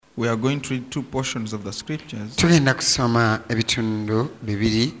We are going to read two portions of the scriptures. Tugenda kusoma ebitundu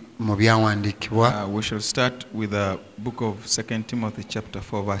bibiri mu byawandiikibwa. We shall start with the book of 2 Timothy chapter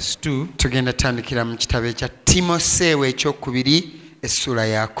 4 verse 2. Tugenda tandikira mu kitabo ekya Timoseewo ekyokubiri essula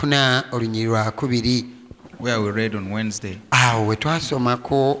ya 4 olunyiri lwa 2. Where we read on Wednesday. Awo we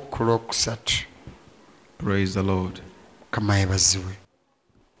twasomako ku Lwokusatu. Praise the Lord. Kama yebazibwe.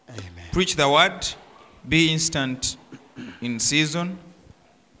 Amen. Preach the word, be instant in season,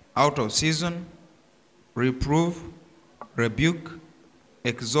 out of season, reprove, rebuke,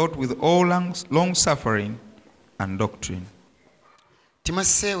 exhort with all long suffering and doctrine.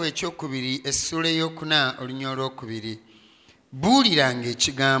 Timoseewo ekyokubiri essula ey'okuna olunyiri olwokubiri. Buuliranga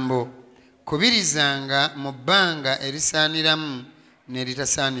ekigambo, kubirizanga mu bbanga erisaaniramu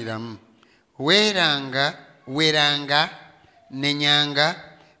n'eritasaaniramu. Weeranga, nenyanga,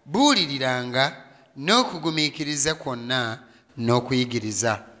 buuliriranga, n'okugumiikiriza kwonna,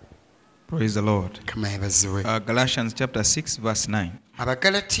 n'okuyigiriza. Praise the Lord. Kama yebazibwe. Galatians chapter 6 verse 9.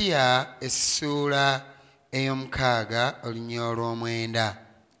 Abagalatiya essula ey'omukaaga olunyiri olw'omwenda.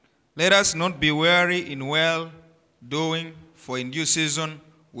 Let us not be weary in well doing, for in due season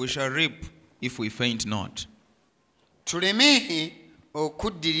we shall reap if we faint not. Tuleme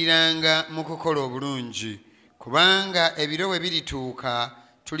okuddiriranga mu kukola obulungi, kubanga ebiro bwe birituuka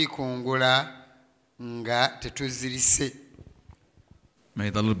tulikungula nga tetuzirise. May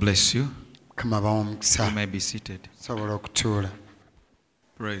the Lord bless you. Kama bawa omukisa. You may be seated. Sobola okutuula.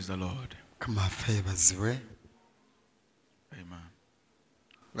 Praise the Lord. Kama afe yebazibwe. Amen.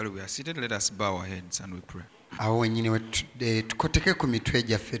 While we are seated, let us bow our heads and we pray. Awo wennyini tukoteke ku mitwe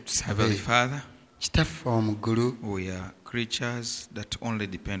gyaffe Heavenly tusabe. Father, Kitaffe omugulu, we are creatures that only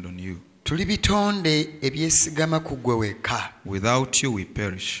depend on you. tuli bitonde ebyesigama ku ggwe wekka. Without you we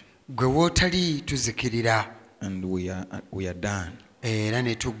perish Ggwe wootali tuzikirira and we are done. era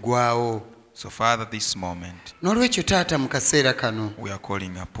ne tuggwaawo. So Father, this moment N'olwekyo taata mu kaseera kano we are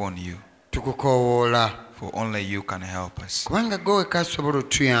calling upon you, tukukoowoola, for only you can help us. kubanga ggwe wekka asobola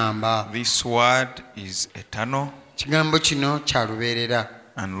otuyamba. This word is eternal, Kigambo kino kya lubeerera.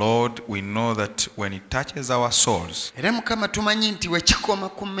 and Lord, we know that when it touches our souls, Era Mukama tumanyi nti we kikoma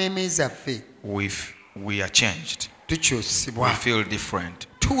ku mmeeme zaffe we are changed. tukyusibwa, We feel different.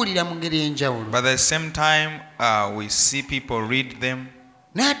 tuwulira mu ngeri enjawulo. But at the same time, we see people read them,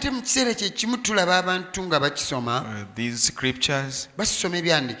 N'ate mu kiseera kye kimu tulaba abantu nga bakisoma, these scriptures, basoma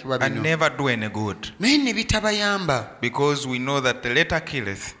ebyandikibwa and bino, never do any good, naye ne bitabayamba, because we know that the letter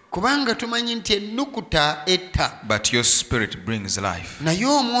killeth, kubanga tumanyi nti ennukuta etta, but your spirit brings life. naye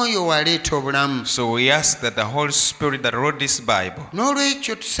omwoyo waleeta obulamu. So we ask that the Holy Spirit that wrote this Bible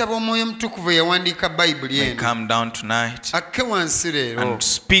N'olwekyo tusaba omwoyo mutukuvu eyawandiika bayibuli may eno come down tonight akke wansi leero and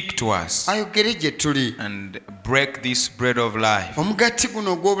speak to us ayogere gye tuli, and break this bread of life omugati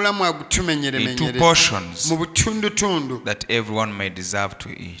guno ogw'obulamu into agutumenyeremenyere portions mu butundutundu, that everyone may deserve to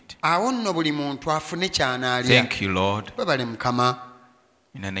eat. awo nno buli muntu afune ky'anaalya. Thank you, Lord, Webale Mukama,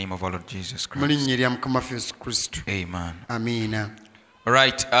 in the name of our Lord Jesus mu Christ. linnya lya Mukama waffe Yesu Kristo. Amen. Amiina. All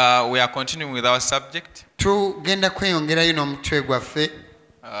right, we are continuing with our subject, Tugenda kweyongerayo n'omutwe gwaffe,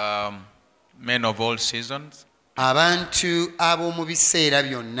 men of all seasons. abantu ab'omu biseera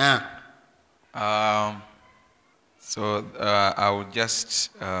byonna. So I will just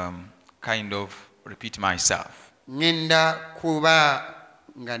kind of repeat myself. Ngenda kuba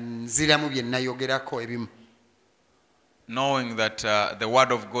nga nziramu bye nayogerako ebimu, Knowing that the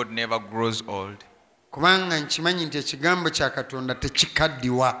word of God never grows old. kubanga nkimanyi nti ekigambo kya Katonda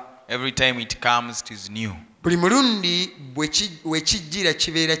tekikaddiwa. Every time it comes, it is new. Buli mulundi we kijjira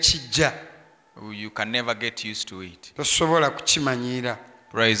kibeera kijja, You can never get used to it. tosobola kukimanyiira.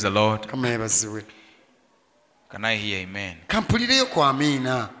 Praise the Lord. Kama yeebazibwe. Can I hear amen? Kampulireyo ku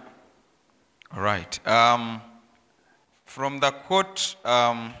amiina. All right. From the quote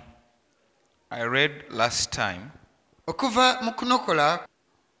I read last time, Okuva mu kunokola,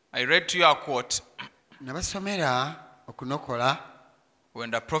 I read to you a quote nabasomera okunokola,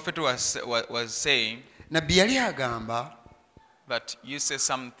 when the prophet was saying nabbi yali agamba that you say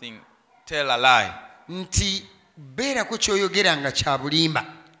something, tell a lie, nti beerako ky'oyogera nga kya bulimba,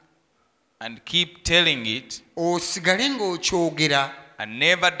 and keep telling it, osigale ng'okyogera and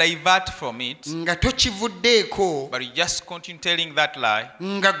never divert from it, nga tokivuddeeko, but you just continue telling that lie,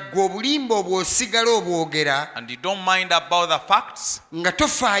 nga ggwe obulimba obwo osigala obwogera, and you don't mind about the facts, nga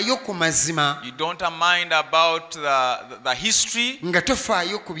tofaayo ku mazima, you don't mind about the history. nga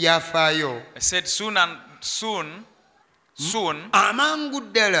tofaayo ku byafaayo. I said soon soon amangu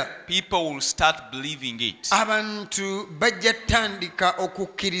ddala people will start believing it abantu bajja tandika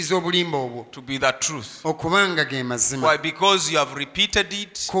okukkiriza obulimba obwo to be the truth. okubanga ge mazima. Why? Because you have repeated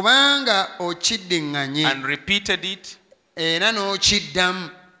it Kubanga okiddiŋŋanye and repeated it era n'okiddamu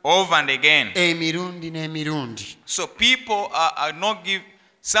over and again. emirundi n'emirundi. So people are not give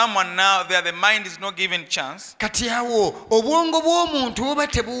someone now there the mind is not given chance Kati awo obwongo bw'omuntu oba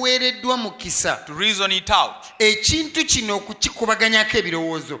tebuweereddwa mukisa to reason it out. ekintu kino okukikubaganyako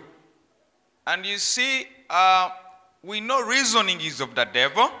ebirowoozo. And you see, we know reasoning is of the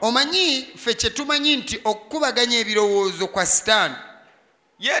devil. Omanyi ffe kye tumanyi nti okukubaganya ebirowoozo kwa sitaani.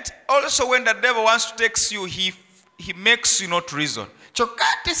 Yet also when the devil wants to take you, he makes you not reason. Kyokka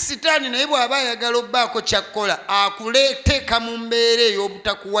ate sitaani naye bw'aba ayagala obbaako kyakkola akuleeteeka mu mbeera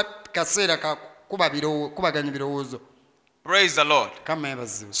ey'obutakuwa kaseera ka kubaganya birowoozo. Praise the Lord. Kama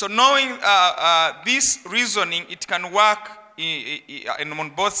yeebazibwe. So knowing this reasoning, it can work on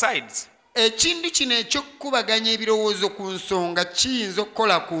both sides. Ekintu kino eky'okukubaganya ebirowoozo ku nsonga kiyinza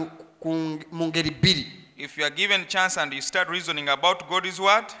okukola mu ngeri bbiri. If you are given chance and you start reasoning about God's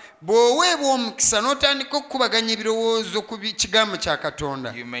word, bw'oweebwa omukisa n'otandika okukubaganya ebirowoozo ku kigambo kya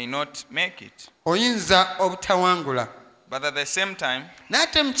Katonda, you may not make it. oyinza obutawangula. But at the same time,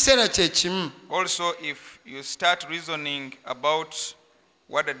 n'ate mu kiseera kye kimu also if you start reasoning about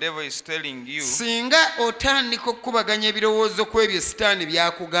what the devil is telling you, singa otandika okukubaganya ebirowoozo ku ebyo sitaani the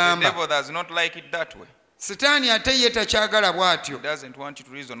by'akugamba, devil does not like it that way. sitaani ate ye takyagala bw'atyo. He doesn't want you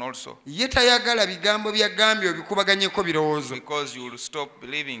to reason also, Ye tayagala bigambo byagambye obikubaganyeko birowoozo, because you will stop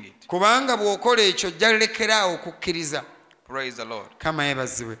believing it. kubanga bw'okola ekyo ojja lekeraawo okukkiriza. Praise the Lord. Kama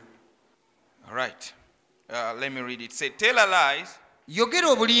yeebazibwe. All right. Let me read it. Say, tell a lies, Yogera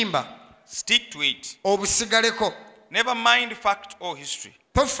obulimba, stick to it. obusigaleko. Never mind fact or history.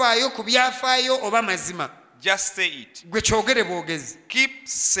 Tofaayo ku byafaayo oba mazima. Just say it. Gwe kyogere bwogezi. Keep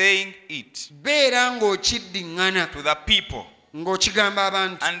saying it Beera ng'okiddiŋŋana to the people. ng'okigamba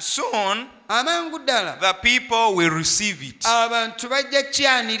abantu. And soon, Amangu ddala the people will receive it. abantu bajja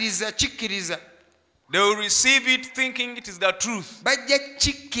kyaniriza kikkiriza. They will receive it thinking it is the truth. Bajja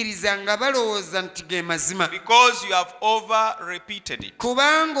kikkiriza nga balowooza nti ge mazima. Because you have over repeated it.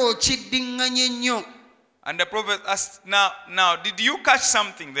 Kubanga okiddiŋŋanye nnyo. And the prophet asked, now, did you catch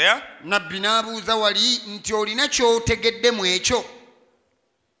something there? Nabbi n'abuuza wali nti olina ky'otegedde mu ekyo.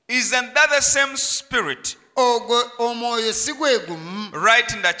 Isn't that the same spirit Ogwo omwoyo si gwe gumu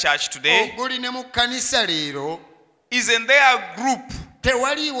right in the church today? oguli ne mu kkanisa leero. Isn't there a group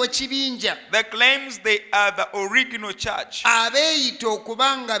Tewaliiwo kibinja that claims they are the original church, abeeyita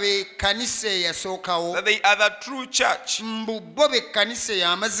okuba nga be kkanisa eyasookawo, that they are the true church, mbu bo be kkanisa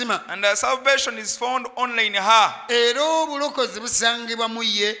ey'amazima, and the salvation is found only in her? era obulokozi busangibwa mu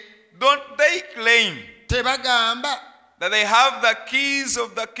ye? Don't they claim Tebagamba that they have the keys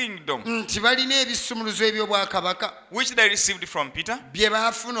of the kingdom, nti balina ebisumuluzo eby'obwakabaka which they received from Peter? bye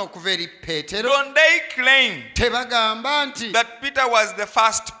baafuna okuva eri Peetero? Don't they claim Tebagamba nti that Peter was the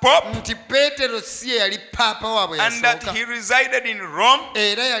first pope nti Peetero si ye yali paapa waabwe and that yasooka, he resided in Rome,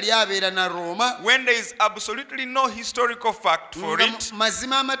 era yali abeera na Roma, when there is absolutely no historical fact for nga it?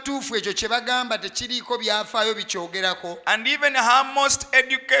 mazima amatuufu ekyo kye bagamba tekiriiko byafaayo bikyogerako. And even her most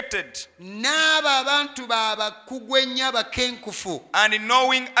educated N'abo abantu babakugu ennyo abakenkufu and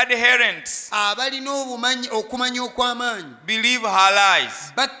knowing adherents abalina okumanya okw'amaanyi believe her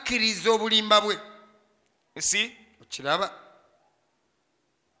lies. bakkiriza obulimba bwe. You see, Okiraba?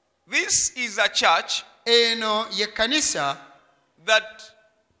 this is a church Eno ye kkanisa that,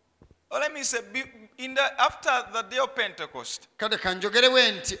 let me say, after the day of Pentecost, kale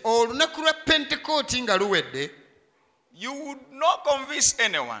kanjogerewe nti olunaku lwa Pentekooti nga luwedde, you would not convince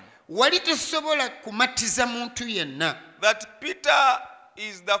anyone wali tosobola kumatiza muntu yenna that Peter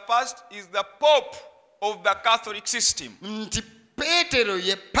is the Pope of the Catholic system. nti Peetero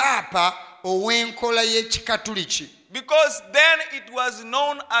ye paapa ow'enkola y'ekikatuliki, Because then it was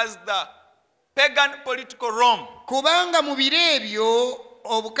known as the pagan political Rome. kubanga mu biro ebyo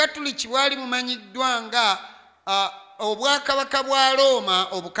obukatuliki bwali bumanyiddwa nga obwakabaka bwa Roma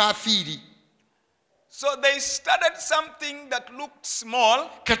obukafiiri. So they started something that looked small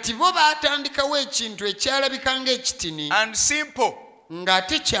Kati bo baatandikawo ekintu ekyalabika ng'ekitini and simple.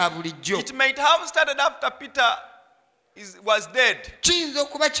 ng'ate kya bulijjo. It might have started after Peter was dead. Kiyinza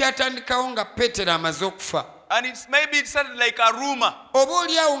okuba kyatandikawo nga Peetero amaze okufa, And maybe it started like a rumor, oba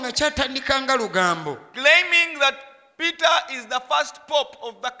oliawo nga kyatandika nga lugambo, claiming that Peter is the first pope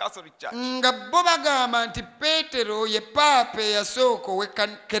of the Catholic Church. nga bo bagamba nti Peetero ye paapa eyasooka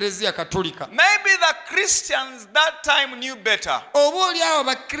ow'ekkereziya katolika. Maybe the Christians that time knew better. Oba oliawo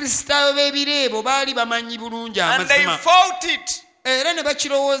bakristaayo b'ebiro ebyo baali bamanyi bulungi And they amazima fought it. era ne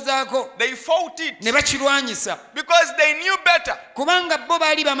bakirowoozaako They fought it. ne bakirwanyisa Because they knew better. kubanga bo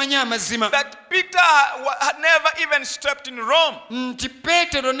baali bamanyi amazima That Peter had never even stepped in Rome. nti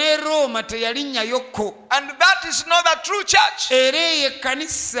Peetero ne Rooma teyalinnayokko And that is not the true church. era eyo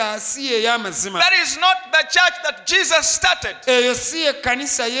ekkanisa si ey'amazima. That is not the church that Jesus started. Eyo si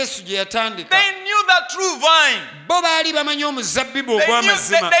ekkanisa Yesu gye yatandika. They knew the true vine. Bo baali bamanyi omuzabbibu They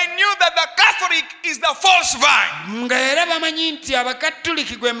ogw'amazima knew that the Catholic is the false vine. nga era bamanyi nti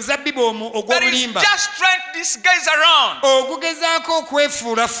abakatuliki gwe muzabbibu That is ogw'obulimba just trying to disguise around. ogugezaako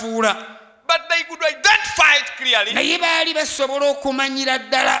okwefuulafuula, But they could identify it clearly. naye baali basobola okumanyira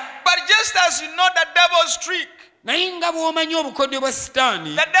ddala. But just as you know the devil's trick, Naye nga bw'omanyi obukodyo bwa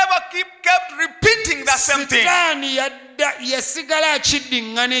Sitaani, the devil kept repeating the same thing. Sitaani yasigala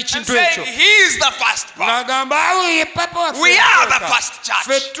akiddiŋŋana And ekintu saying ekyo he is the first pope. ng'agamba awo ye papa waffe We are the eyasooka. first church.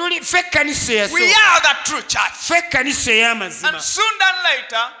 Ffe ekkanisa We eyasooka, are the true church. ffe ekkanisa ey'amazima. And soon then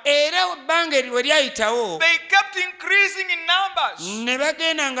later, Era ebbanga we lyayitawo they kept increasing in numbers ne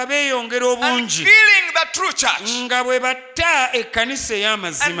bagenda nga beeyongera and obungi killing the true church. nga bwe batta ekkanisa And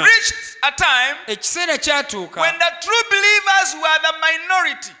ey'amazima. reached a time Ekiseera kyatuuka when the true believers were the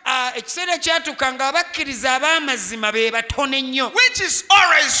minority, ekiseera kyatuuka ng'abakkiriza ab'amazima be batono ennyo, which is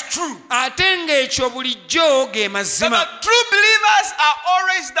always true. ate ng'ekyo bulijjo ge So mazima, the true believers are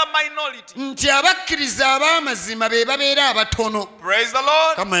always the minority. nti abakkiriza ab'amazima be babeera abatono. Praise the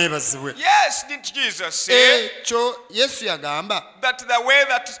Lord. Kama yeebazibwe. Yes, did Jesus say Ekyo Yesu yagamba that the way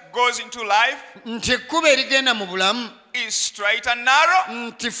that goes into life nti ekkubo erigenda mu bulamu is straight and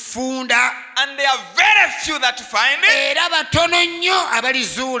narrow, nti ffunda, and there are very few that find it? era batono nnyo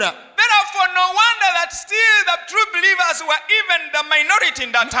abalizuula. Therefore, no wonder that still the true believers were even the minority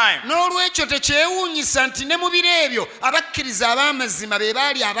in that time. N'olwekyo tekyewuunyisa nti ne mu biro ebyo abakkiriza ab'amazima be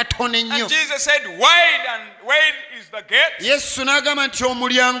baali abatono ennyo. And Jesus said, wide is the gate Yesu n'agamba nti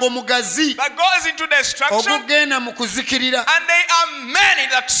omulyango mugazi that goes into destruction, ogugenda mu kuzikirira, and they are many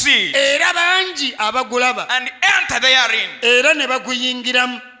that see it era bangi abagulaba and enter therein. era ne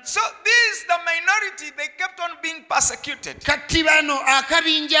baguyingiramu. So these, the minority, they kept on being persecuted. Kati bano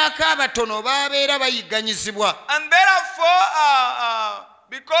akabinja ak'abatono babeera bayigganyizibwa. And therefore,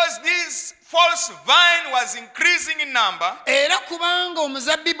 because this false vine was increasing in number Era kubanga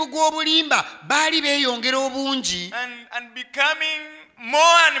omuzabbibu gw'obulimba baali beeyongera obungi and becoming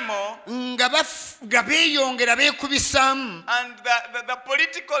more and more, nga beeyongera beekubisaamu, and the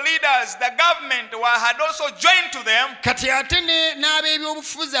political leaders, the government had also joined to them, kati ate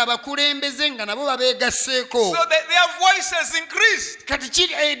n'ab'ebyobufuzi abakulembeze nga nabo babeegasseeko. so that their voices increased. Kati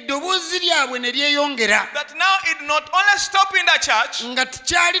eddoboozi lyabwe ne lyeyongera, That now it not only stopped in the church, nga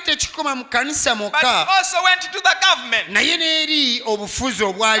tekyali tekikoma mu kkanisa but mwokka, it also went to the government. naye n'eri obufuzi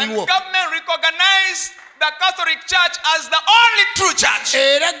And obwaliwo. government recognized the Catholic Church as the only true church.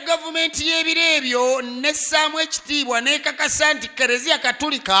 Era gavumenti y'ebiro ebyo nessaamu ekitiibwa n'ekakasa nti Kereziya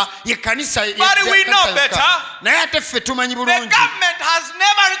Katolika ye kkanisa But we know better. naye ate ffe tumanyi The bulungi. government has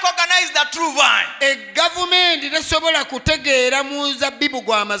never recognized the true vine. Egavumenti tesobola kutegeera muzabbibu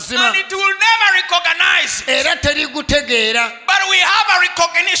gwa mazima, And it will never recognize it. era terigutegeera. But we have a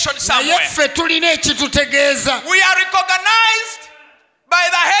recognition Naye somewhere. ffe tulina ekitutegeeza. We are recognized by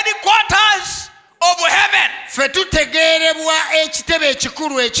the headquarters of heaven. Ffe tutegeerebwa ekitebe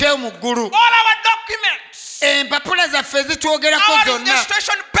ekikulu eky'omu ggulu. All our documents, Empapula zaffe ezitwogerako our zonna,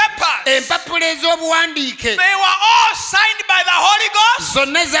 registration papers, empapula ez'obuwandiike they were all signed by the Holy Ghost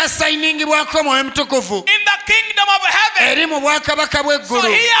zonna zaasayiningibwako Mwoyo Mutukuvu in the kingdom of heaven. eri mu bwakabaka So bw'eggulu.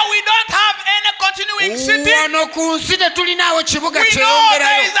 here we don't have any continuing city. Wano ku nsi tetulinaawo kibuga We know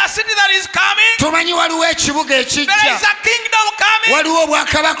there is kyeyongerayo. a city that is coming. Tumanyi waliwo ekibuga There is ekijja, a kingdom coming. waliwo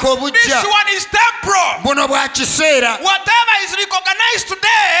obwakabaka This obujja. one is temporal. Buno bwa kiseera. Whatever is recognized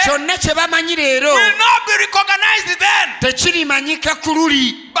today Kyonna kye bamanyi leero will not be recognized then tekirimanyika ku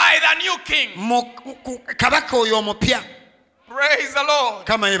luli by the new king. ku kabaka oyo omupya. Praise the Lord.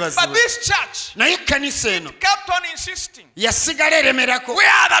 Kama But yeebazibwe. this church Naye ekkanisa eno kept on insisting, yasigala eremerako. we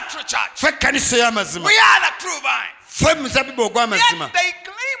are the true church. Ffe ekkanisa ey'amazima, We are the true vine. ffe muzabbibu ogw'amazima. Yet they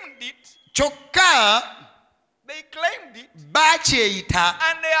claimed it. Kyokka They claimed it. bakyeyita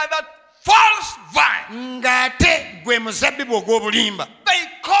And they are the false vine. ng'ate gwe muzabbibu ogw'obulimba. They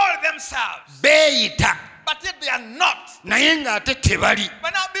call themselves. Beeyita But yet they are not. naye ng'ate tebali.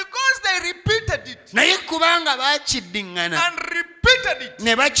 But now because they repeated it Naye kubanga baakiddiŋŋana and repeated repeated it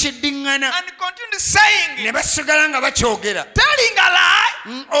ne bakiddiŋŋana and continued saying ne it, basigala nga bakyogera telling a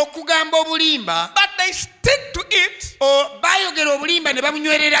lie, okugamba obulimba but they stick to it baayogera obulimba ne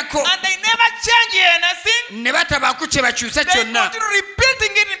babunywererako and they never change anything. ne batabaako kye bakyusa They kyonna continue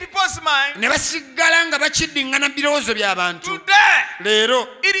repeating it in people's minds. ne basigala nga bakiddiŋŋana mu birowoozo by'abantu. Today, Leero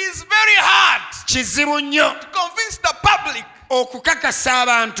it is very hard kizibu nnyo to convince the public okukakasa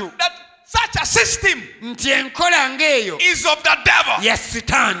abantu that such a system nti enkola ng'eyo is of the devil. ya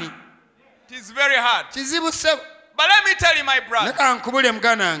sitaani. It is very hard. Kizibu ssebo. But let me tell you, my brother, Leka nkubule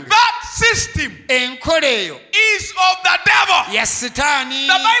muganda wange, that system enkola eyo is of the devil. ya sitaani.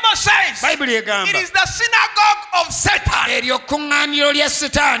 The Bible says Bayibuli it egamba is the synagogue of Satan. eryo kkuŋŋaaniro lya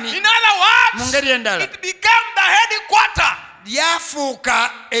sitaani. In other Mu words, ngeri endala it became the headquarter,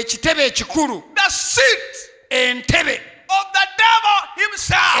 lyafuuka ekitebe ekikulu, the seat entebe of the devil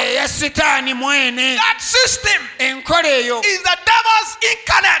himself. eya sitaani mwene. That system Enkola eyo is the devil's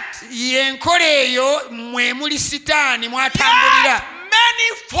incarnate. y'enkola eyo mwe muli sitaani mwatambulira, Yet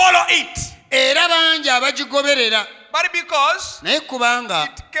many follow it. era bangi abagigoberera, But because naye kubanga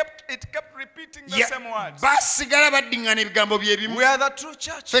it kept repeating the same words. basigala baddiŋŋana ebigambo bye bimu. We are the true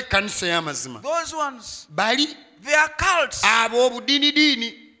church. Ffe ekkanisa y'amazima Those ones, bali they are cults.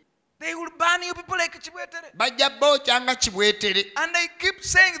 ab'obudiinidiini, They will burn you people like Chibwetere. bajja bookya nga kibwetere. And they keep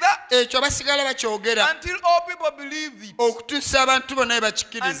saying that Ekyo basigala bakyogera until all people believe it okutuusa abantu bonna ne and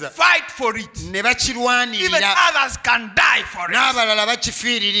bakikkiriza fight for it. ne Even bakirwanirira, others can die for it. n'abalala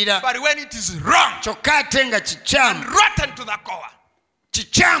bakifiiririra. But when it is wrong Kyokka ate nga and kikyamu, rotten to the core.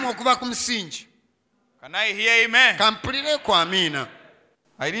 kikyamu okuva ku musingi. Can I hear amen? Kampulireko amiina.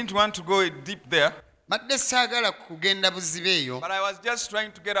 I didn't want to go deep there, Badde saagala kugenda buzibe eyo, but I was just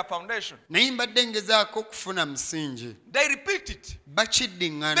trying to get a foundation. naye mbadde ngezaako okufuna musingi. They repeat it.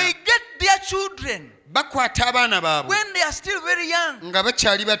 Bakiddiŋŋana, They get their children bakwata abaana baabwe when they are still very young nga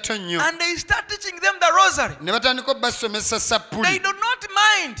bakyali bato nnyo, and they start teaching them the rosary. ne batandika obbasomesa They sappuli. do not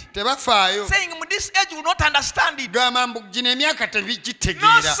mind Tebafaayo, saying, this age will not understand it. gamba mbu gino emyaka No,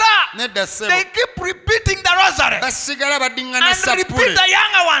 tebigitegeera. sir. Nedda ssebo, They keep repeating the rosary basigala baddiŋŋana and repeat sappuli the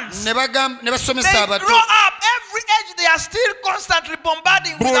younger ones. ne basomesa They abato. grow up. Every age they are still constantly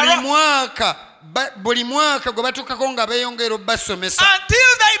bombarding with the Buli mwaka gwe batuukako nga beeyongera obbasomesa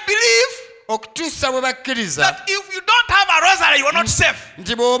until they believe okutuusa bwe bakkiriza that if you don't have a rosary, you are not safe.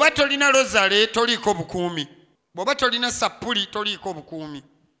 nti bw'oba tolina rozale toliiko bukuumi, bw'oba tolina sappuli toliiko bukuumi.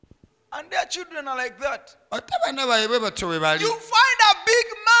 And their children are like that. Ate abaana baabwe bwe batyo bwe bali. You find a big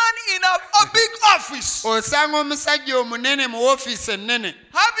man in a big office Osanga omusajja omunene mu woofiisi ennene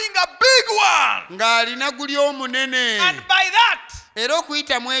having a big one, ng'alina guli omunene, and by that era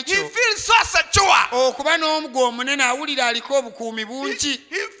okuyitamu he ekyo feels so secure. okuba n'omugwa omunene awulira aliko obukuumi bungi,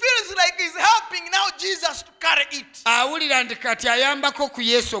 He feels like he's helping now Jesus to carry it. awulira nti kati ayambako ku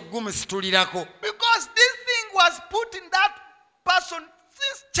Yesu okugumusitulirako, Because this thing was put in that person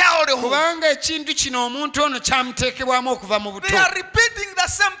since childhood. kubanga ekintu kino omuntu ono kyamuteekebwamu okuva mu They buto, are repeating the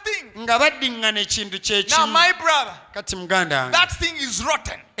same thing. nga baddiŋŋana ekintu kye Now, kimu. my brother, Kati muganda wange, that thing is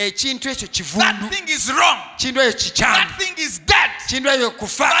rotten. ekintu ekyo That kivundu, thing is wrong. kintu ekyo kikyamu, That thing is dead. kintu ekyo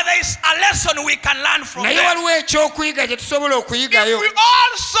kufa. But there is a lesson we can learn from Naye that. waliwo ekyokuyiga kye tusobola If okuyigayo. we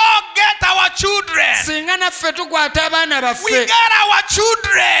also get our children, Singa naffe tukwata abaana we baffe, get our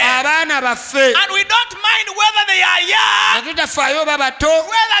children, abaana baffe, and we don't mind whether they are young, ne tutafaayo oba bato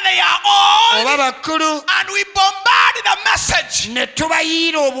whether they are oba old, bakulu, and we bombard the message ne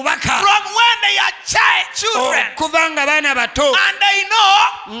tubayiira obubaka from when they are children, okuva nga baana bato, and they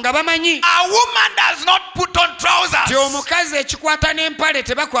know nga bamanyi a woman does not put on nti trousers, omukazi ekikwata n'empale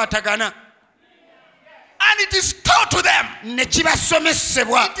tebakwatagana. and it is taught to them. Ne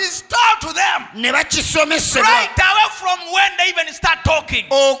kibasomesebwa, It is taught to them ne bakisomesebwa right away from when they even start talking.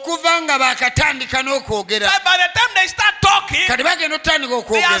 okuva nga baakatandika n'okwogera. That by the time they start talking, Kati bagenda otandika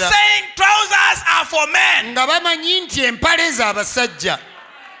they are okwogera saying trousers are for men. nga bamanyi nti empale za abasajja,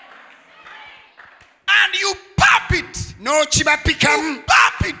 And you pop it. n'okibapikamu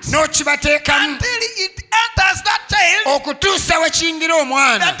Pop it. n'okibateekamu Until it enters that child. okutuusa we kiyingira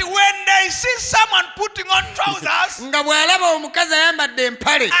omwana, That when they see someone putting on trousers nga bw'alaba omukazi ayambadde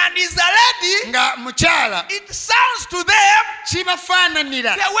empale and is a lady, nga mukyala, it sounds to them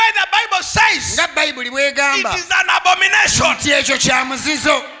kibafaananira the way the Bible says nga Bayibuli bw'egamba it is an abomination. nti ekyo kya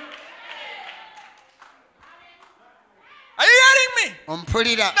muzizo. Are you hearing me?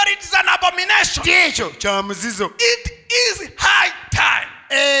 Ompulira, That it is an abomination. ti ekyo kya muzizo, It is high time.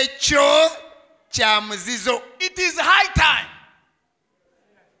 ekyo kya muzizo. It is high time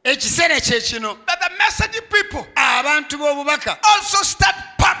Ekiseera kye kino that the message people abantu b'obubaka also start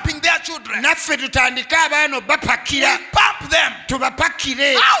pumping their their children. naffe tutandike abaana We bapakira pump them.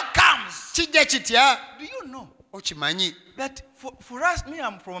 tubapakire How comes? kijja kitya Do you know okimanyi that for us, me,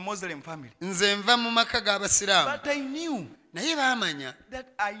 I'm from a Muslim family, nze nva mu maka g'abasiraamu but I knew naye baamanya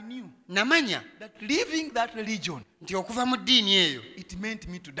namanya that living that religion, nti okuva mu ddiini eyo it meant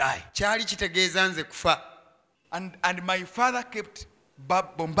me to die. kyali kitegeeza nze kufa And my father kept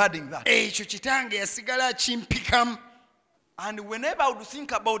bombarding that. ekyo kitange yasigala akimpikamu And whenever I would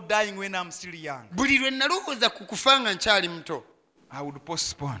think about dying when I'm still young, buli lwe nalowooza ku kufa nga nkyali muto I would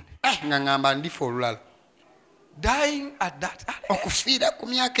postpone. nga ŋŋamba ndifa olulala Dying at that, okufiira ku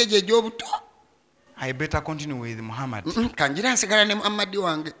myaka egyo egy'obuto I better continue with Muhammad. kanjira nsigala ne muhammadi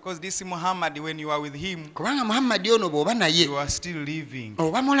wange Because this Muhammad, when you are with him, kubanga muhammadi ono bw'oba naye you are still living.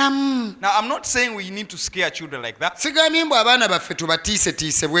 oba mulamu Now, I'm not saying we need to scare children like that. sigambye mbw abaana baffe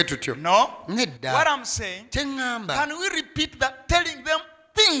tubatiisetiise bwe tutyo No. nedda What I'm saying, teŋŋamba can we repeat that, telling them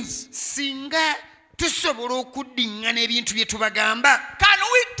things? singa tusobola okuddiŋŋana ebintu bye tubagamba Can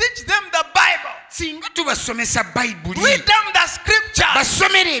we teach them the Bible? singa tubasomesa bayibuli Read them the scriptures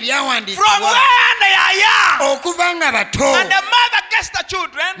basomere from ebyawandiikibwa when they are young. okuva nga bato And the mother gets the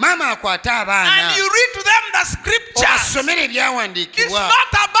children maama akwate abaana and you read to them the scriptures. obasomere It's ebyawandiikibwa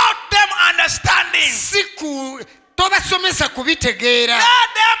not about them understanding. si tobasomesa kubitegeera Let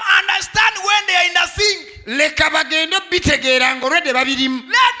them understand when they are in the sink. leka bagende obitegeera nga olwedde babirimu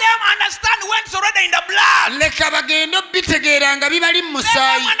Let them understand when it's already in the blood. leka bagende obitegeera nga bibali mu Let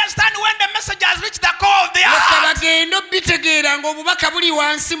musaayi them understand when the message has reached the core of their leka heart. bagende obitegeera ng'obubaka buli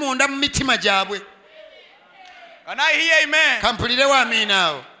wansi munda mu mitima gyabwe Can I hear amen? kampulirewo amiina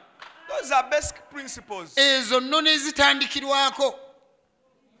awo Those are basic principles. ezo nno nezitandikirwako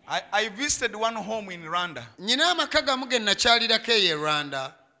I visited one home in Rwanda. nyina amaka gamu ge nakyalirako eyo e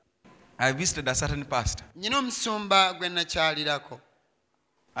Rwanda I visited a certain pastor. nyina omusumba gwe nakyalirako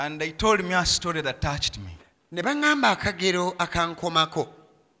And they told me a story that touched me. ne baŋŋamba akagero akankomako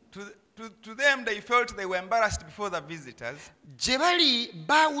To them, they felt they were embarrassed before the visitors. gye bali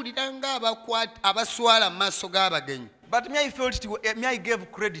baawulira nga abaswala mu maaso g'abagenyi But me, I felt me, I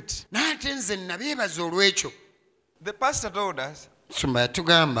gave credit. n'ate nze nabeebaza olw'ekyo The pastor told us musumba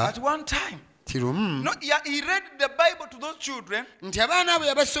yatugamba at one time, ti lumu no, he read the Bible to those children nti abaana abo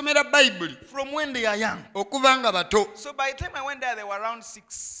yabasomera bayibuli from when they are young. okuva nga bato So by the time I went there, they were around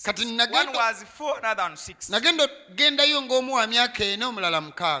 6. Kati One was 4, another one 6. nagenda gendayo ng'omu wa myaka ena omulala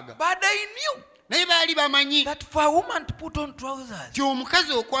 6 But they knew naye baali bamanyi that for a woman to put on trousers, ti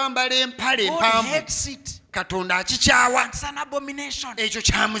omukazi okwambala empale God empanvu hates it. katonda akikyawa It's an abomination. ekyo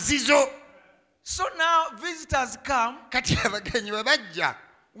kya muzizo So now visitors come kati abagenyi bwe bajja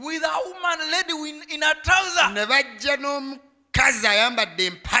with a woman lady in a trouser. ne bajja n'omukazi ayambadde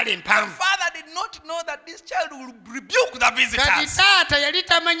empale The empanvu father did not know that this child will rebuke the kati visitors taata yali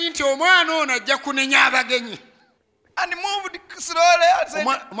tamanyi nti omwana ono ajja kunenya abagenyi and moved slowly and said,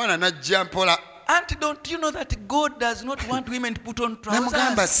 omwana najja mpola Auntie, don't you know that God does not want women to put on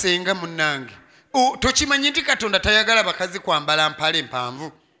namugamba trousers? senga munnange tokimanyi nti katonda tayagala bakazi kwambala mpale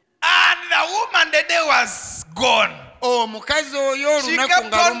empanvu And the woman, the day was gone. omukazi oyo She olunaku kept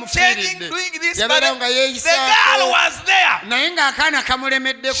nga on changing, lumufiiridde doing this, but yabeera nga the girl yeeyisaako was there. naye ng'akaana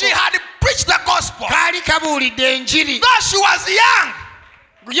kamulemeddeko She had preached the gospel. kaali kabuulidde enjiri Though she was young,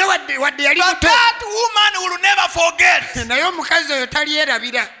 ye wadde yali but muto that woman will never forget naye omukazi oyo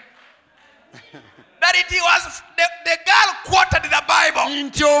talyerabira that it was the girl quoted the Bible.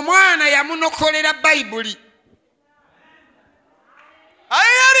 nti omwana yamunokolera bayibuli Are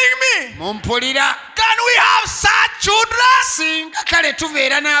you hearing me? mumpulira Can we have such children singa kale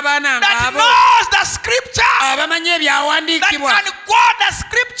tubeera n'abaana that ngaabo knows the scripture, abamanyi that ebyawandiikibwa can quote the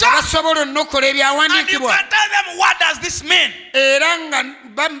scripture, abasobola onnokola and you ebyawandiikibwa can tell them what does this mean? era nga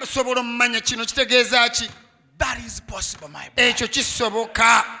basobola omumanya kino kitegeeza ki That is possible, my brother. ekyo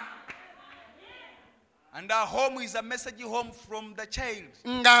kisoboka And our home is a message home from the child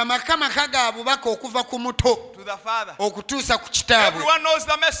ng'amaka maka ga bubaka okuva ku muto to the father. okutuusa ku kitaabwe Everyone knows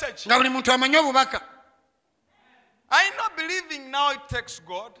the message. nga buli muntu amanyi obubaka I know believing now it takes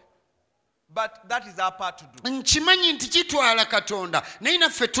God, but that is our part to do. nkimanyi nti kitwala katonda naye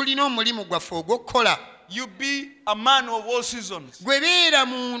naffe tulina omulimu gwaffe ogw'okukola You be a man of all seasons. gwe beera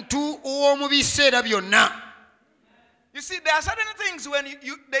muntu ow'omu biseera byonna You see, there are certain things when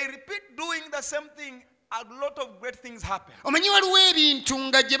they repeat doing the same thing, a lot of great things happen. omanyi waliwo ebintu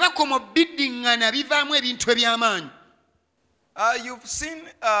nga gye bakoma biddiŋŋana bivaamu ebintu eby'amaanyi You've seen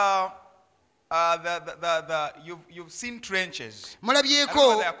you've seen trenches. I don't know mulabyeko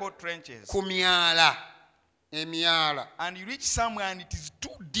what they are called trenches. ku myala emyala And you reach somewhere and it is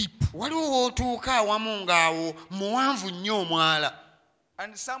too deep. waliwo w'otuuka awamu ng'awo muwanvu nnyo omwala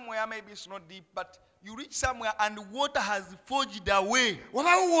And somewhere maybe it's not deep, but you reach somewhere and water has forged away.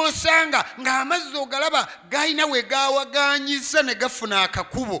 Wabawo wosanga ng'amazzi ogalaba galina we gaawaganyisa ne gafuna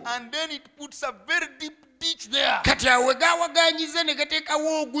akakubo. And then it puts a very deep ditch there. Kati awo we gaawaganyiza ne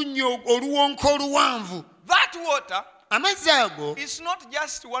gateekawo ogunnyo oluwonko oluwanvu. That water, amazzi ago it's not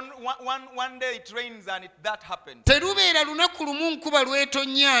just one day it rains and that happens. terubeera lunaku lumu nkuba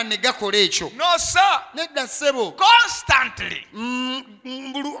lwetonya ne gakola ekyo. No, sir. Nedda ssebo. Constantly.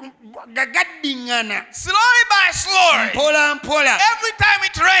 Gagaddiŋŋana. Slowly by slowly. Mpola mpola. Every time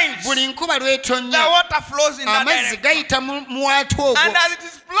it rains, buli nkuba lwetonya the water flows in that amazzi direction. gayita mu waatwa ogwo. And as it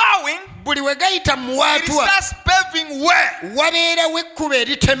is flowing, buli we gayita mu it waatwa starts paving way. wabeerawo ekkuba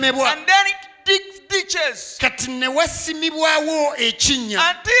eritemebwa. And then it digs ditches kati ne wasimibwawo ekinnya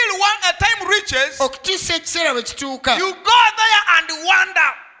until a time reaches, okutuusa ekiseera bwe kituuka you go there and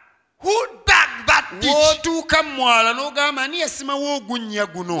wonder who dug that ditch. w'otuuka mu mwala n'ogamba ani yasimawo ogunnya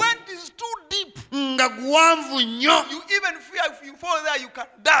guno When it is too deep, nga guwanvu nnyo you even fear if you fall there you can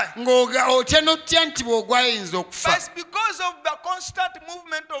die. ng'otya n'otya nti bw'ogwayo oyinza But okufa. it's because of the constant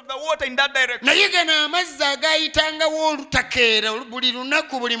movement of the water in that direction. naye gano amazzi agayitangawo olutakeera buli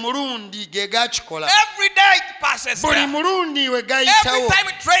lunaku buli mulundi ge gakikola. Every day it passes buli there. mulundi we Every gayitawo time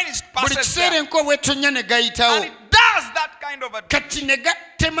it rains, it buli passes kiseera there. enkuba bw'etonnya ne And gayitawo it does that kind of a kati ne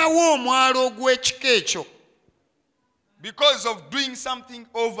gatemawo omwalo ogw'ekika ekyo. because of doing something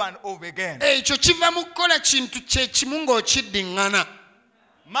over and over again. ekyo kiva mu kukola kintu kyekimu ng'okiddiŋŋana.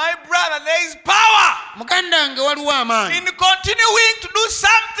 My brother, there is power muganda wange waliwo amaanyi. in continuing to do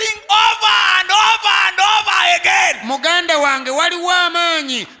something over and over and over again. muganda wange waliwo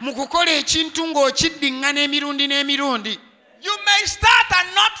amaanyi mu kukola ekintu ng'okiddiŋŋana emirundi n'emirundi. You may start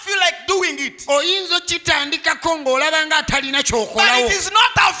and not feel like doing it, oyinza okitandikako ng'olaba ng'atalina but ky'okolawo it is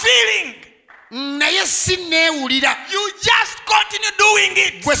not a feeling. naye si neewulira. You just continue doing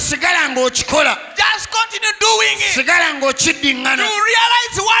it. gwe sigala ng'okikola. Just continue doing it. sigala ng'okiddiŋŋana. You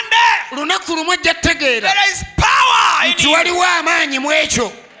realize one day lunaku lumu ojja kutegeera there is power in nti you. waliwo amaanyi mu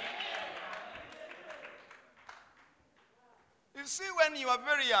ekyo. You see, when you are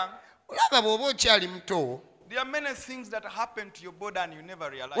very young, olaba bw'oba okyali muto there are many things that happen to your body and you never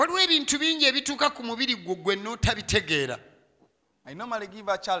realize. waliwo ebintu bingi ebituuka ku mubiri gwe n'otabitegeera. I normally give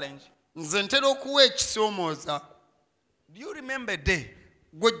a challenge. nze ntera okuwa ekisoomooza. Do you remember a day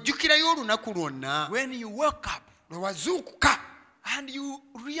gw'ojjukirayo olunaku lwonna when you woke up lwe wazuukuka and you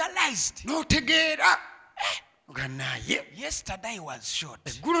realized n'otegeera oganaye yesterday was short,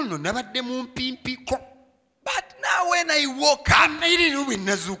 eggulo nno nabadde mu mpimpiko but now when I woke up, naye leero bwe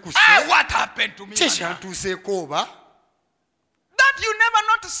nazuukuse what happened to me? kyekyantuuseeko oba That you never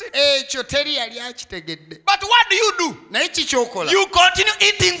notice it. ekyo teri yali akitegedde. But what do? naye kikyokola You continue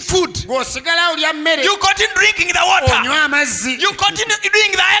eating food. ng'osigala olya mmere You continue drinking the water. onywa amazzi You continue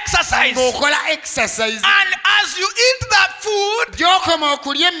doing the exercise. ng'okola exercise. And as you eat that food, gy'okoma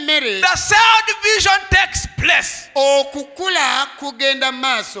okulya emmere the cell division takes place. okukula kugenda mu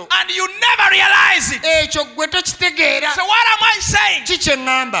maaso. And you never realize it. ekyo gwe tokitegeera. So what am I saying? ki kye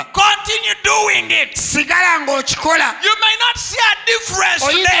ŋŋamba? Continue doing it. sigala ng'okikola. You may not see a difference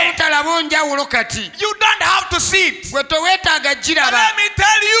oyinza today. obutalaba njawulo kati. You don't have to see it. gwe toweetaaga But giraba. let me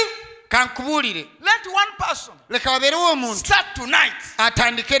tell you, kankubuulire. let one person leka wabeerewo omuntu start tonight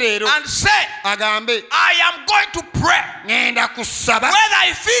atandike leero and say, agambe I am going to pray. ŋŋenda kusaba Whether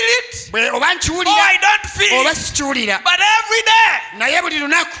I feel it oba or I nkiwulira don't feel oba it. sikiwulira. But every day, naye buli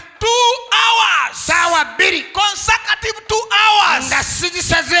lunaku 2 hours, saawa 2 consecutive 2 hours, nga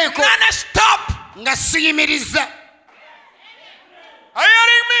sizisazeeko non-stop. nga siyimiriza. Are you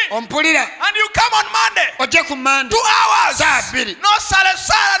hearing me? ompulira And you come on Monday, ojje ku mande 2 hours, saa 2 no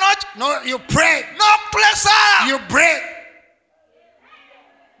Sala, no you pray no Plesala. you pray.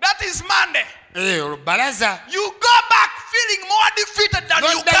 That is Monday. olubalaza You go back feeling more defeated than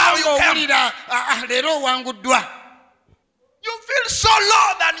you noddayo came. ng'owulira leero owanguddwa. You feel so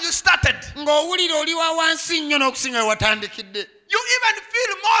low than you started. ng'owulira oli wa wansi nnyo n'okusinga we watandikidde. You even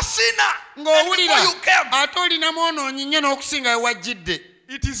feel more sinner than ng'owulira before you came. ate olina mwonoonyi nnyo n'okusinga we wajjidde.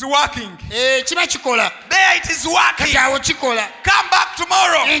 It is working. kiba kikola. There it is working. kati awo kikola. Come back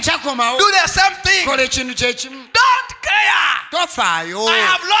tomorrow. enkyakomawo Do the same thing. kola ekintu kyekimu. Don't care. tofaayo. I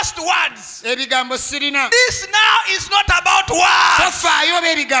have lost words. ebigambo sirina. This now is not about words. tofaayo oba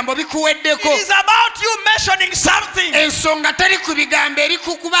ebigambo bikuweddeko. It is about you mentioning something. ensonga teri ku bigambo eri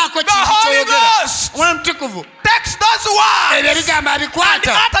kukubaako The kintu Holy kyoyogera. Ghost omutukuvu takes those ebyo words ebigambo and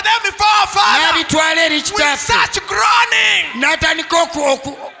abikwata utter them before our Father n'abitwala eri with kitaffe such groaning, n'atandika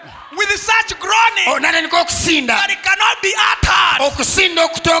with such groaning n'atandika okusinda that it cannot be uttered. okusinda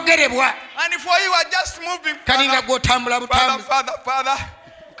okutoogerebwa. And for you are just moving, kali nga gw'otambula butambuzi. Father.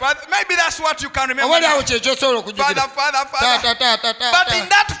 Maybe that's what you can remember. Obali awo kyekyosobola okujjukira. Father. Taata. But in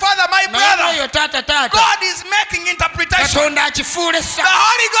that Father, my Naye oyo brother, taata. God is making interpretation. Katonda akifuula The essa.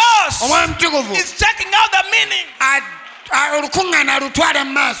 Holy Ghost Omwoyo Mutukuvu is checking out the meaning. olukuŋŋaana alutwala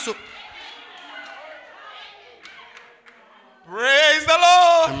mu maaso. Praise the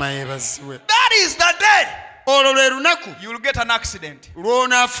Lord. Yeebazibwe. That is the day Olwo lwe lunaku you will get an accident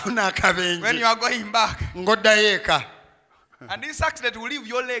lw'onaafuna when you akabenje are going back. ng'oddayo eka. And this accident will leave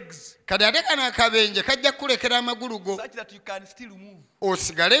your legs Kati ate kano akabenje kajja kukulekera amagulu go such that you can still move.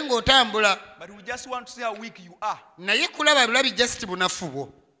 osigale ng'otambula. But we just want to see how weak you are. Naye kulaba bulabi just bunafu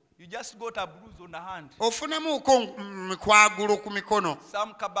bwo. You just got a bruise on the hand, Ofunamuuko kwagulu ku mikono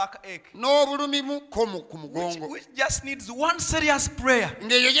some back ache, n'obulumimuko ku mugongo. which just needs one serious prayer,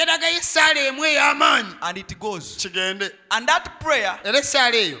 Ng'eyo gyeragayo essaala emu ey'amaanyi and it goes. kigende. And that prayer Era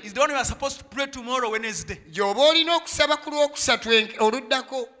essaala eyo is the one we are supposed to pray tomorrow, Wednesday. gy'oba olina okusaba ku lwokusatu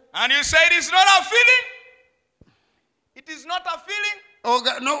oluddako. And you say it is not a feeling. It is not a feeling.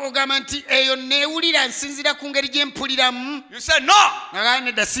 Ogamba nti eyo neewulira nsinzira ku ngeri gye mpuliramu. You say no.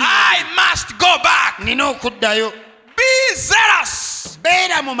 Nedda si I must go back. nina okuddayo. Be zealous.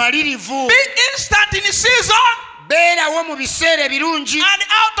 Beera mu malirivu. Be instant in season Beerawo mu biseera ebirungi and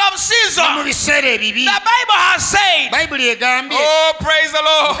out of ne mu season. biseera ebibi. The Bible has said. Bayibuli egambye. Oh, praise the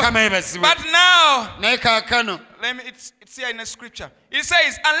Lord. Mukama yeebazibwe. But now, Naye kaakano it's here in the scripture. It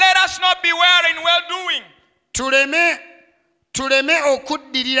says, and let us not be weary in well doing, tuleme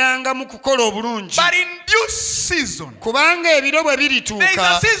okuddiriranga mu kukola obulungi. but in due season. Kubanga ebiro bwe There is a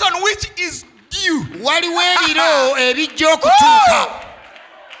birituuka season which is due. waliwo ebiro ebijja okutuuka.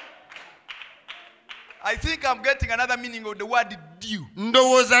 I think I'm getting another meaning of the word due.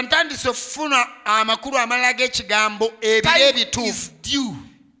 Ndowooza ntandise okufuna amakulu amalala g'ekigambo ebiro Time is ebituufu. due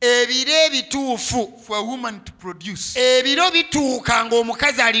Ebiro ebituufu. for a woman to produce. Ebiro bituuka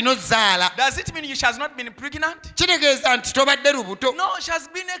ng'omukazi alina ozzaala. Does it mean she has not been pregnant? Kitegeeza nti tobadde lubuto. No, she has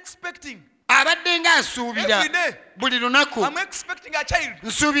been expecting. Abadde ng'asuubira Every day. buli lunaku. I'm expecting a child.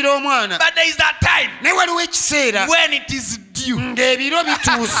 Nsuubira omwana. But there is that time Naye waliwo ekiseera when it is due. ng'ebiro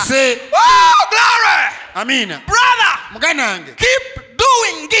bituuse. Oh, glory! Amiina. Brother, Muganange, keep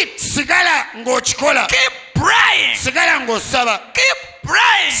doing it. sigala ng'okikola. Keep praying. Sigala ng'osaba. Keep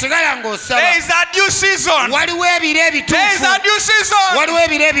praying. Sigala There ng'osaba. is a due season. Waliwo ebiro There is ebituufu. a due season. Waliwo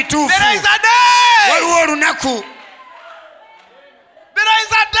ebiro There ebituufu. is a day. Waliwo olunaku. There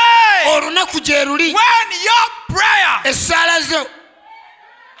is a day Olunaku gye luli. when your prayer. Essaala zo.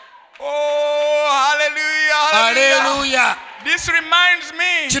 Oh, hallelujah. Hallelujah. Aleluya. This reminds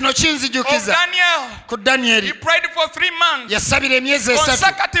me Kino of kinzijukiza Daniel. ku He Danyeri. prayed for 3 months Yasabira emyezi esatu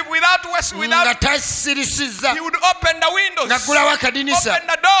consecutive without rest, nga without. tasirisizza. He would open the windows, N'aggulawo akadinisa. open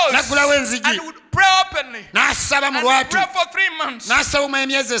the doors, N'aggulawo enzigi. and would pray openly. N'asaba mu And he lwatu. prayed for 3 months. N'asaba mu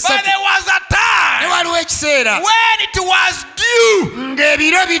emyezi But esatu. there was a Ne time waliwo ekiseera when it was due.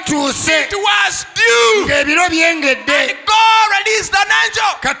 ng'ebiro bituuse. It was due. Ng'ebiro byengedde. And God released an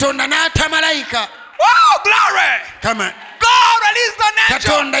angel. Katonda n'ata malayika. Oh, glory. Kama. God released an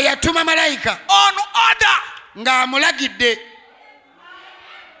angel Katonda yatuma malayika on order. ng'amulagidde.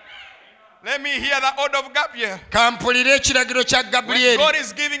 Let me hear the order of Gabriel. Kampulire ekiragiro kya When Gaburiyeri. God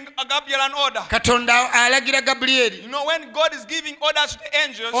is giving a Gabriel an order. Katonda alagira Gaburiyeri. You know, when God is giving orders to the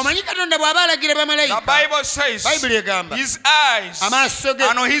angels, Omanyi Katonda bw'aba alagira the bamalayika. Bible says Bayibuli egamba his eyes amaaso ge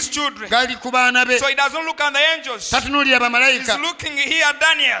are on his children. gali ku baana be. So he doesn't look at the angels. Tatunuulira He's bamalayika. looking here at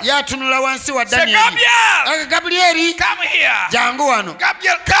Daniel. Yatunula wansi wa Say, Danyeri. Gabriel, Gaburiyeri, come here. jangu wano.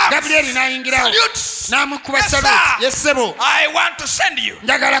 Gabriel comes. Gaburiyeri n'ayingirawo. Salute. N'amukuba Yes, saluti. sir. Yes, ssebo. I want to send you.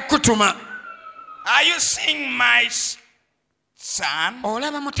 Njagala kutuma. Are you seeing my son?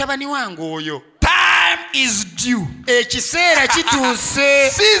 Olaba mutabani wange oyo. Time is due. Ekiseera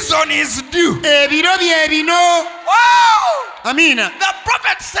kituuse. Season is due. Ebiro bye bino. Oh! Amiina. The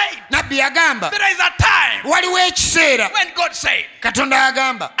prophet said Nabbi yagamba there is a time waliwo ekiseera when God said, Katonda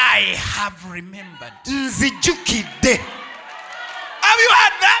agamba I have remembered. nzijjukidde. Have you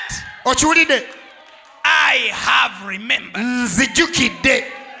heard that? Okiwulidde? I have remembered.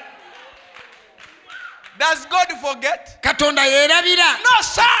 Nzijjukidde. Does God forget? Katonda yeerabira? No,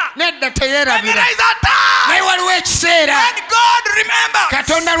 sir. Nedda But there teyeerabira. is a time Naye waliwo ekiseera when God remembers.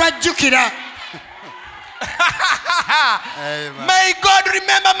 Katonda lwajjukira. May God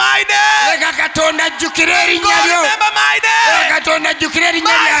remember my day. Leka Katonda ajjukire erinnya God lyo. remember my Leka day. Katonda ajjukire erinnya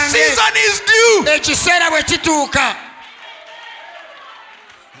My lyange. season is due. Ekiseera bwe kituuka.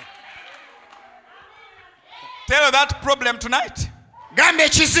 Tell that problem tonight. gamba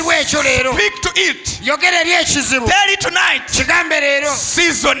ekizibu ekyo leero. Speak to it. Yogera eri ekizibu. Tell it tonight. Kigambe leero.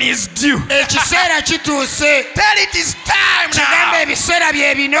 Season is due. Ekiseera kituuse. Tell it is time Kigambe now. ebiseera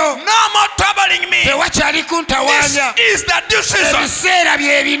bye bino. No more troubling me. Tewakyali kuntawaanya. This is the due season. Ebiseera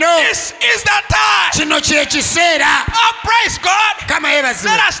bye bino. This is the time. Kino kye kiseera. Oh, praise God. Kama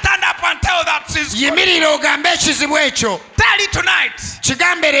yeebazibwe. Let us stand up and tell that season. Yimirira ogambe ekizibu ekyo. Tell it tonight.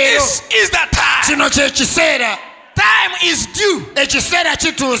 Kigambe leero. This is the time. Kino kye kiseera. Time is due. Ekiseera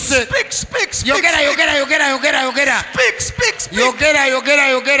kituuse. Speak, speak, speak. Yogera yogera yogera yogera yogera. Speak, speak, speak. Yogera yogera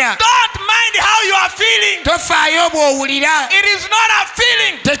yogera. Don't mind how you are feeling. Tofaayo bw'owulira. It is not a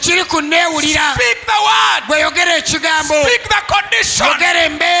feeling. Tekiri kunneewulira. Speak the word. Bwe yogera ekigambo. Speak the condition. Yogera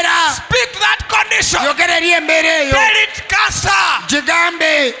embeera. Speak that condition. Yogera eri embeera eyo. Tell it, cancer.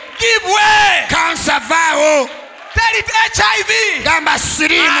 Gigambe. Give way. Kansa vaawo. Tell it, HIV. Gamba I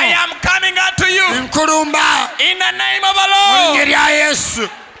siriimu. am coming unto you. Nkulumba. In the name of the Mu linnya Lord. lya Yesu.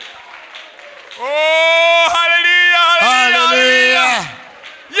 Oh, hallelujah, hallelujah, hallelujah.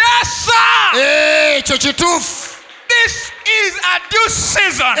 Yes, sir. Ekyo kituufu. This is a due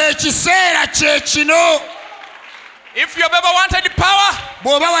season. Ekiseera kye kino. If you have ever wanted power,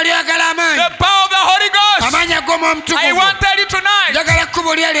 Bw'oba wali oyagala the amaanyi. power of the Holy Ghost, Amaanyi ag'Omwoyo I Omutukuvu. want to tell you tonight, Njagala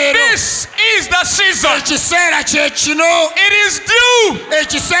kkubo lya leero. this is the season. Ekiseera kye kino. It is due.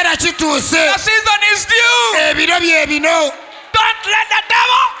 Ekiseera kituuse. The season is due. Ebiro bye bino. Don't let the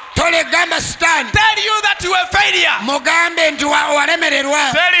devil Tolegamba Sitaani. tell you that you are a failure. Mugambe nti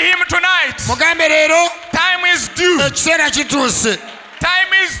walemererwa. Tell him tonight, Mugambe leero. time is due. Ekiseera kituuse.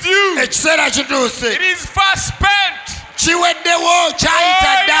 Time is due. Ekiseera kituuse. It is fast spent. Kiweddewo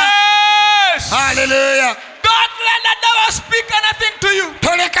kyayita Oh, dda. yes. Haleluya. Don't let the devil speak anything to you.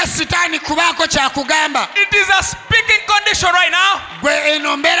 Toleka Sitaani kubaako kyakugamba. It is a speaking condition right now. Gwe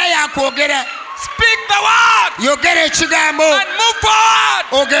eno mbeera yakwogera. Speak the word Yogera ekigambo. and move forward.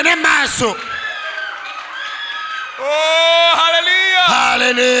 Ogende maaso. Oh, hallelujah.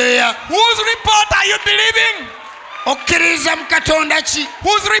 Haleluya. Whose report are you believing? Okkiririza mu Katonda ki?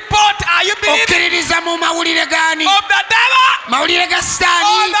 Whose report are you believing? Okkiririza mu mawulire gaani? Of the devil Mawulire ga or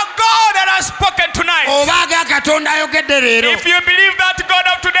Sitaani? the God that has spoken tonight? Oba aga Katonda ayogedde leero? If you believe that God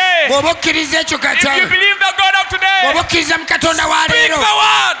of today, Bw'oba okkiriza ekyo if you Katonda. believe the God of today, Bw'oba okkiriza mu Katonda wa speak leero. the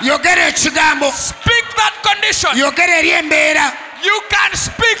word. Yogera ekigambo. Speak that condition. Yogera eri embeera. You can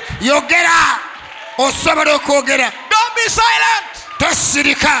speak. Yogera. Osobola okwogera. Don't be silent.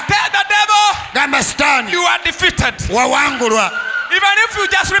 Tosirika. Tell the devil Gamba Sitaani. you are defeated. Wawangulwa. Even if you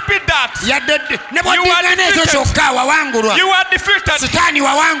just repeat that, Yadde ne You are bw'oddiŋŋana ekyo defeated. kyokka wawangulwa. you are defeated. Sitaani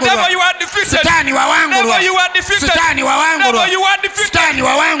wawangulwa. Devil, you are defeated. Sitaani wawangulwa. Devil, you are defeated. Sitaani wawangulwa. Devil, you are defeated. Sitaani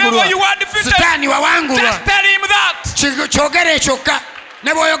wawangulwa. Devil, you are defeated. Sitaani wawangulwa. Just tell him that. Kyogera ekyokka.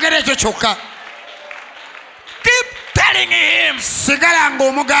 Ne bw'oyogera ekyo kyokka. Keep telling him. Sigala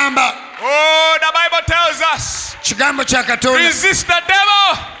ng'omugamba. Oh, the Bible tells us, Kigambo kya Katonda. resist the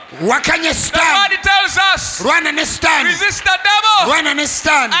devil. Wakanye The Sitaani. word tells us, Lwana ne Sitaani. resist the devil Lwana ne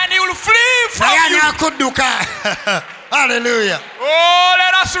Sitaani. and he will flee from Naye you. anaakudduka. Haleluya. Oh,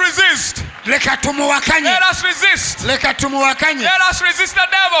 let us resist. Leka tumuwakanye. Let us resist. Leka tumuwakanye. Let us resist the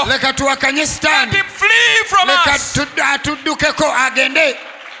devil. Leka tuwakanye Let Sitaani. him flee from Leka us. atuddukeko agende.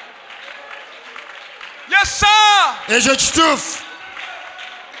 Yes, sir. Ekyo kituufu.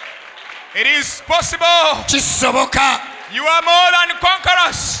 It is possible. Kisoboka. You are more than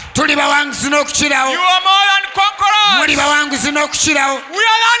conquerors. Tuli bawanguzi n'okukirawo. You are more than Muli conquerors. bawanguzi n'okukirawo. We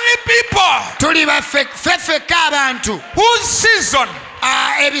are only people Tuli ffeka abantu. whose season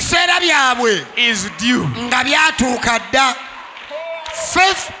Ebiseera byabwe is due. nga byatuuka dda.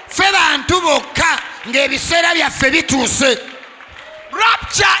 Ffe bantu bokka ng'ebiseera byaffe bituuse.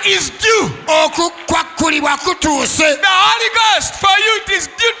 Rapture is due. Okukwakkulibwa kutuuse. The Holy Ghost, for you it is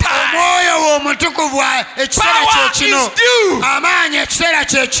due time. Omwoyo w'omutukuvu ekiseera Power kye kino. is due. Amaanyi ekiseera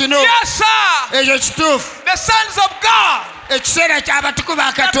kye kino. Yes, sir. Ekyo kituufu. The sons of God, Ekiseera ky'abatukuvu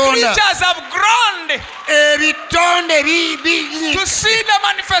ba the Katonda. creatures have groaned Ebitonde to see the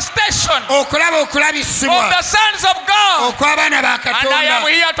manifestation okulaba of okulabisibwa the sons of God. okw'abaana ba And I am Katonda.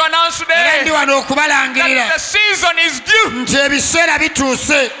 here to announce Era ndi today wano okubalangirira that the season is due. nti ebiseera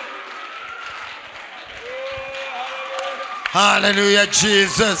bituuse. Hallelujah,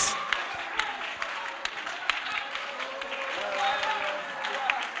 Jesus.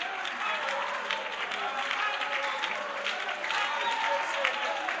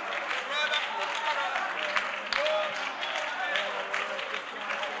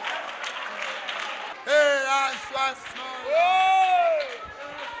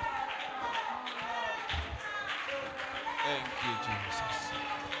 Thank you, Jesus.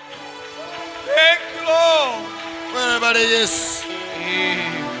 Thank you, Lord. Webale Yesu.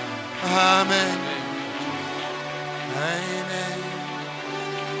 Amen. Amen.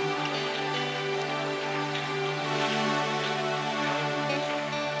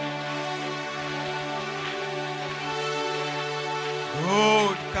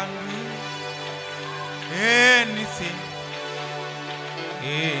 God can do anything,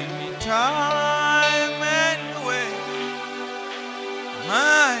 anytime, anywhere.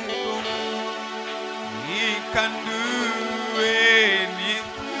 My God, He can do anything.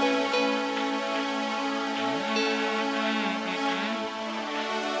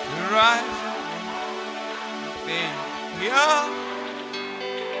 Rise, yeah,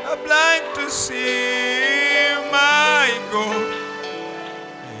 I'm blind to see. My God,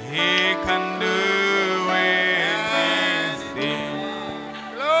 He can do anything.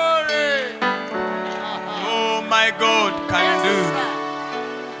 Glory. Oh, my God can do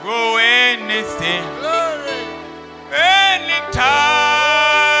anything, Glory. anytime,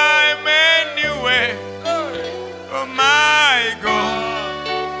 anywhere. Glory. Oh, my God,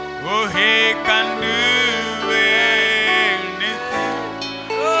 oh, He can do anything.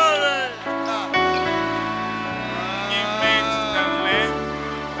 Glory. He makes the lame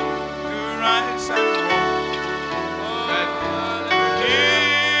to rise and walk. He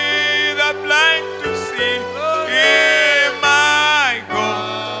the blind to see. He, my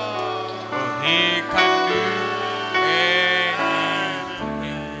God, oh, He can do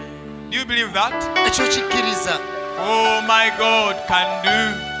anything. Do you believe that? Ekyo kikkiriza. Oh, my God can do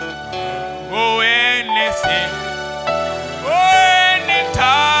anything. Oh, anytime,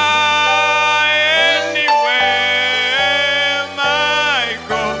 anywhere. My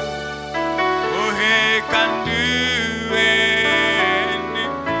God, oh, He can do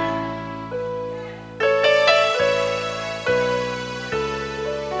anything.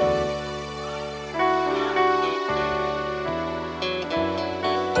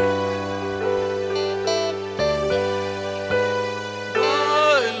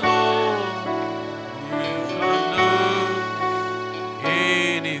 My Lord, He can do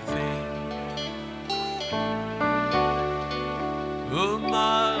anything. Oh,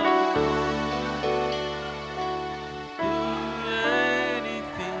 my Lord,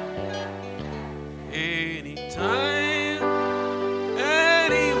 anything, anytime,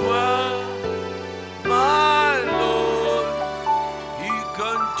 anywhere. My Lord, He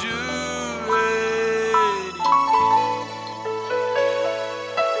can do